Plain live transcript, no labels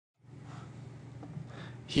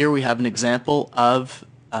Here we have an example of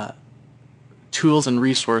tools and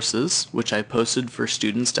resources which I posted for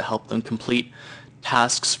students to help them complete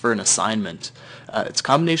tasks for an assignment. It's a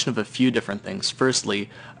combination of a few different things. Firstly,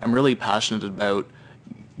 I'm really passionate about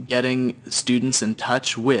getting students in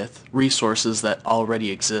touch with resources that already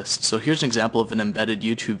exist. So here's an example of an embedded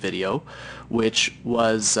YouTube video which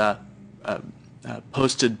was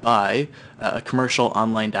posted by a commercial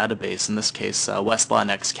online database, in this case Westlaw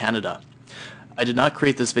Next Canada. I did not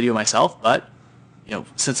create this video myself, but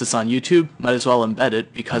since it's on YouTube, might as well embed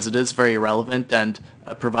it because it is very relevant and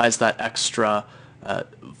provides that extra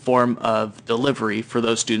form of delivery for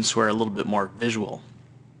those students who are a little bit more visual.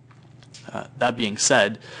 That being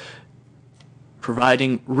said,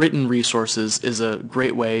 providing written resources is a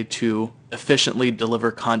great way to efficiently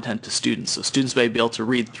deliver content to students. So students may be able to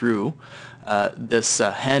read through this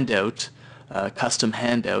handout, custom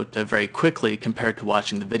handout, very quickly compared to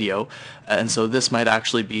watching the video, and so this might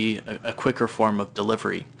actually be a quicker form of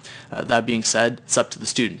delivery. That being said, it's up to the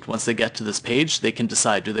student. Once they get to this page, they can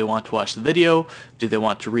decide, do they want to watch the video, do they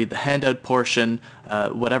want to read the handout portion,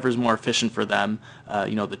 whatever's more efficient for them.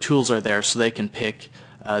 The tools are there so they can pick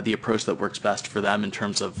the approach that works best for them in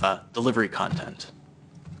terms of delivery content.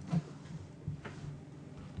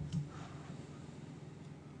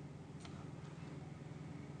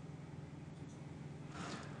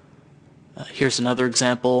 Here's another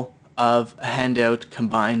example of a handout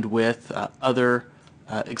combined with other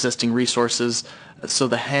existing resources. So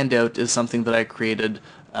the handout is something that I created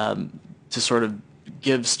to sort of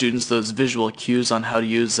give students those visual cues on how to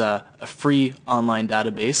use a free online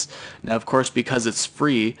database. Now, of course, because it's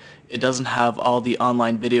free, it doesn't have all the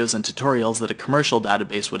online videos and tutorials that a commercial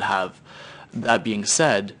database would have. That being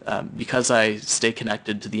said, because I stay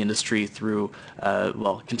connected to the industry through,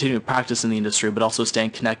 continuing to practice in the industry, but also staying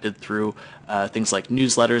connected through things like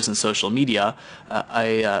newsletters and social media,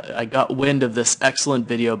 I got wind of this excellent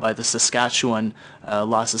video by the Saskatchewan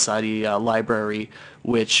Law Society Library,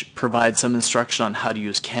 which provides some instruction on how to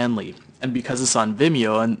use Canly. And because it's on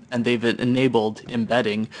Vimeo and they've enabled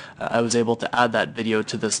embedding, I was able to add that video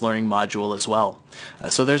to this learning module as well.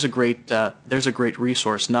 So there's a great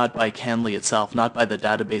resource, not by Canly itself, not by the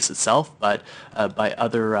database itself, but by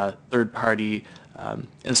other third-party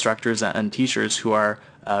instructors and teachers who are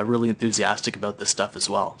really enthusiastic about this stuff as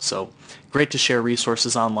well. So great to share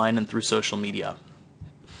resources online and through social media.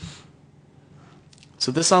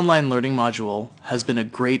 So this online learning module has been a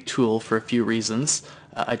great tool for a few reasons.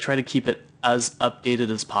 I try to keep it as updated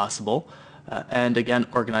as possible and again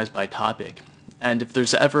organized by topic. And if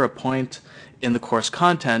there's ever a point in the course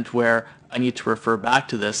content where I need to refer back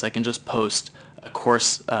to this, I can just post a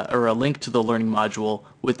course or a link to the learning module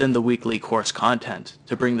within the weekly course content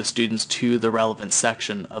to bring the students to the relevant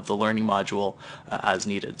section of the learning module as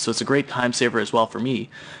needed. So it's a great time saver as well for me,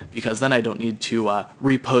 because then I don't need to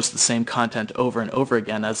repost the same content over and over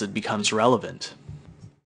again as it becomes relevant.